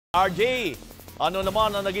RJ, ano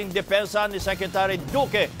naman ang naging depensa ni Secretary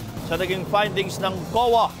Duque sa naging findings ng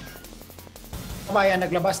COA? Bayan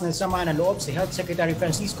naglabas ng sama ng loob si Health Secretary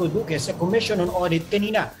Francisco Duque sa Commission on Audit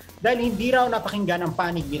kanina dahil hindi raw napakinggan ang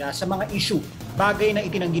panig nila sa mga issue, bagay na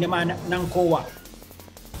itinanggi naman ng COA.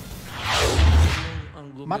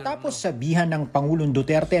 Matapos sabihan ng Pangulong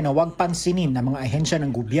Duterte na huwag pansinin ng mga ahensya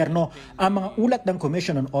ng gobyerno ang mga ulat ng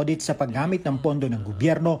Commission on Audit sa paggamit ng pondo ng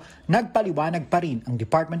gobyerno, nagpaliwanag pa rin ang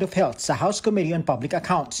Department of Health sa House Committee on Public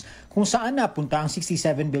Accounts kung saan napunta ang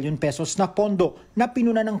 67 billion pesos na pondo na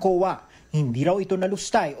pinuna ng COA. Hindi raw ito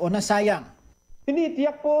nalustay o nasayang.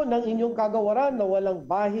 Tinitiyak po ng inyong kagawaran na walang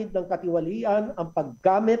bahid ng katiwalian ang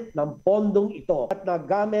paggamit ng pondong ito at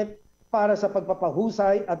nagamit para sa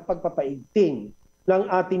pagpapahusay at pagpapaigting ng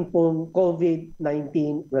ating pong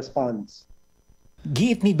COVID-19 response.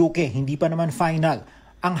 Giit ni Duque, hindi pa naman final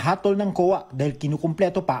ang hatol ng COA dahil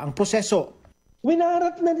kinukumpleto pa ang proseso.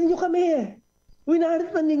 Winaharap na ninyo kami.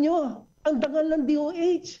 Winaharap na ninyo ang dangal ng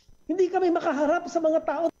DOH. Hindi kami makaharap sa mga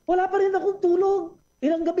tao. Wala pa rin akong tulog.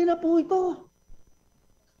 Ilang gabi na po ito.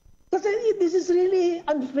 Kasi this is really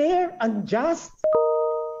unfair, unjust.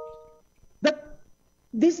 That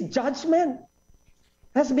this judgment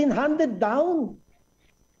has been handed down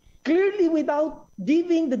clearly without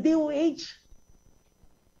giving the DOH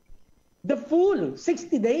the full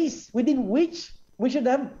 60 days within which we should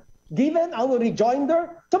have given our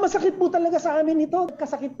rejoinder. So masakit po talaga sa amin ito.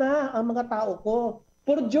 Kasakit na ang mga tao ko.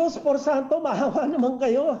 Por Diyos, por Santo, maawa naman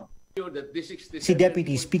kayo. Si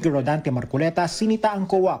Deputy Speaker Rodante Marcoleta sinita ang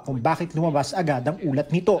COA kung bakit lumabas agad ang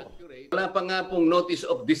ulat nito. Wala pa nga pong notice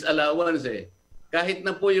of disallowance eh. Kahit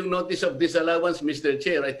na po yung notice of disallowance, Mr.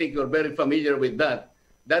 Chair, I think you're very familiar with that.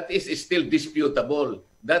 That is still disputable.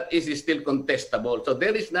 That is still contestable. So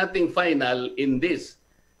there is nothing final in this.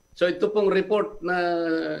 So ito pong report na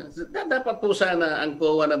dapat po sana ang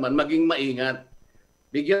COA naman maging maingat.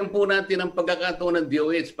 Bigyan po natin ng pagkakataon ng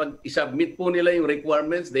DOH. Pag isubmit po nila yung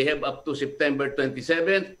requirements, they have up to September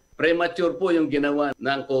 27th. Premature po yung ginawa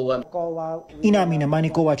ng COA. Inamin naman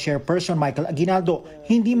ni COA Chairperson Michael Aguinaldo,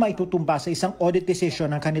 hindi maitutumba sa isang audit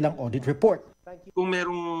decision ng kanilang audit report. Kung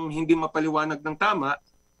merong hindi mapaliwanag ng tama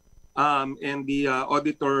and the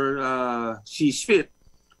auditor sees fit,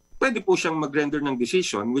 pwede po siyang mag-render ng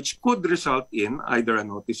decision which could result in either a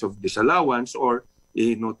notice of disallowance or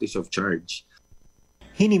a notice of charge.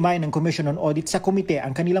 Hinimay ng Commission on Audit sa komite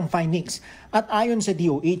ang kanilang findings at ayon sa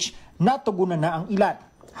DOH, natugunan na ang ilan,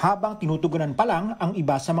 habang tinutugunan pa lang ang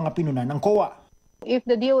iba sa mga pinuna ng COA. If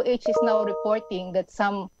the DOH is now reporting that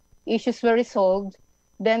some issues were resolved,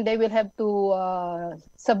 then they will have to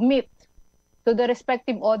submit to the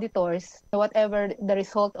respective auditors whatever the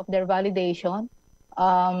result of their validation.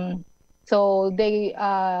 So they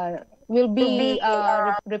will be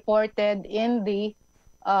reported in the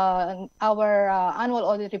our annual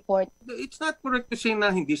audit report. It's not correct to say na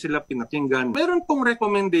hindi sila pinakinggan. Meron pong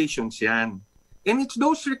recommendations yan. And it's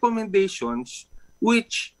those recommendations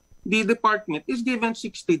which the department is given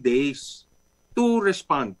 60 days to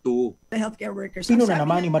respond to. The healthcare workers. Pinuna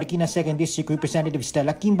naman ni Marikina 2nd District Representative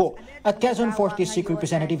Stella Kimbo at Quezon 4th District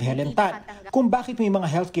Representative Helen Tan kung bakit may mga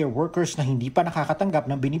healthcare workers na hindi pa nakakatanggap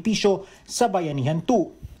ng benepisyo sa Bayanihan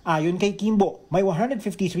 2. Ayon kay Kimbo, may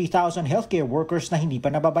 153,000 healthcare workers na hindi pa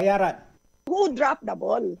nababayaran. Who dropped the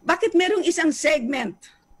ball? Bakit merong isang segment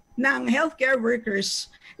ng healthcare workers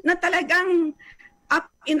na talagang up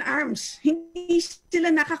in arms? Hindi sila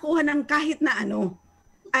nakakuha ng kahit na ano.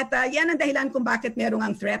 At yan ang dahilan kung bakit merong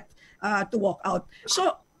ang threat to walk out.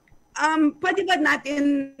 So, pwede ba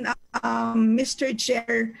natin, Mr.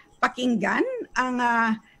 Chair, pakinggan ang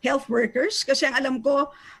health workers? Kasi ang alam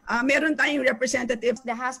ko, meron tayong representatives.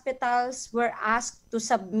 The hospitals were asked to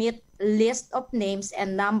submit list of names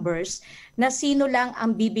and numbers na sino lang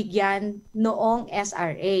ang bibigyan noong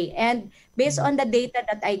SRA. And based on the data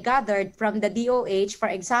that I gathered from the DOH, for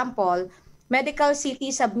example, Medical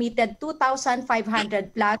City submitted 2,500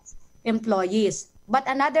 plus employees. But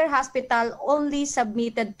another hospital only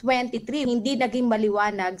submitted 23. Hindi naging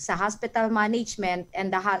maliwanag sa hospital management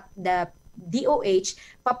and the DOH,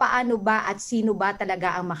 papaano ba at sino ba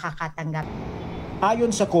talaga ang makakatanggap.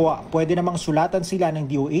 Ayon sa COA, pwede namang sulatan sila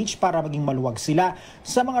ng DOH para maging maluwag sila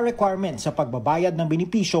sa mga requirements sa pagbabayad ng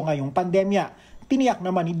benepisyo ngayong pandemya. Tiniyak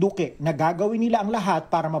naman ni Duque na gagawin nila ang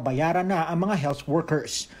lahat para mabayaran na ang mga health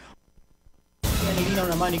workers. Nilinaw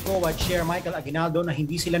naman ni COA Chair Michael Aguinaldo na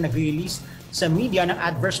hindi sila nag-release sa media ng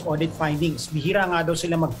adverse audit findings. Bihira nga daw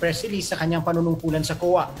sila mag-press release sa kanyang panunungkulan sa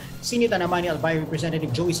COA. Sinita naman ni Albay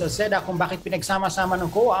Representative Joey Salceda kung bakit pinagsama-sama ng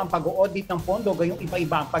COA ang pag-audit ng pondo gayong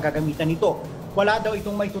iba-iba ang paggagamitan nito. Wala daw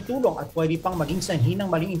itong may tutulong at pwede pang maging sanhi ng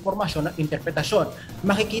maling impormasyon at interpretasyon.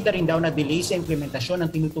 Makikita rin daw na delay sa implementasyon ng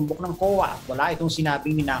tinutumbok ng COA at wala itong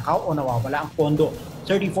sinabing ninakaw o nawawala ang pondo.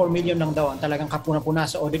 34 million lang daw ang talagang kapuna-puna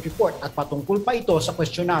sa audit report at patungkol pa ito sa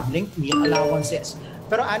questionableng meal allowances.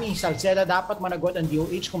 Pero ani Salceda, dapat managot ang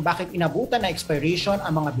DOH kung bakit inabutan na expiration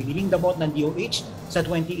ang mga biniling damot ng DOH sa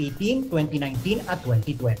 2018, 2019 at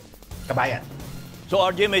 2020. Kabayan. So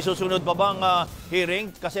RJ, may susunod pa bang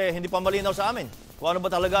hearing? Kasi hindi pa malinaw sa amin kung ano ba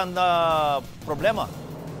talaga ang problema.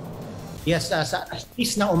 Yes, sa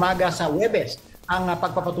atis ng umaga sa Huwebes ang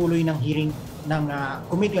pagpapatuloy ng hearing ng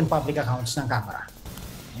Committee on Public Accounts ng Kamara.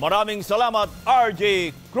 Maraming salamat,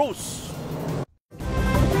 RJ Cruz.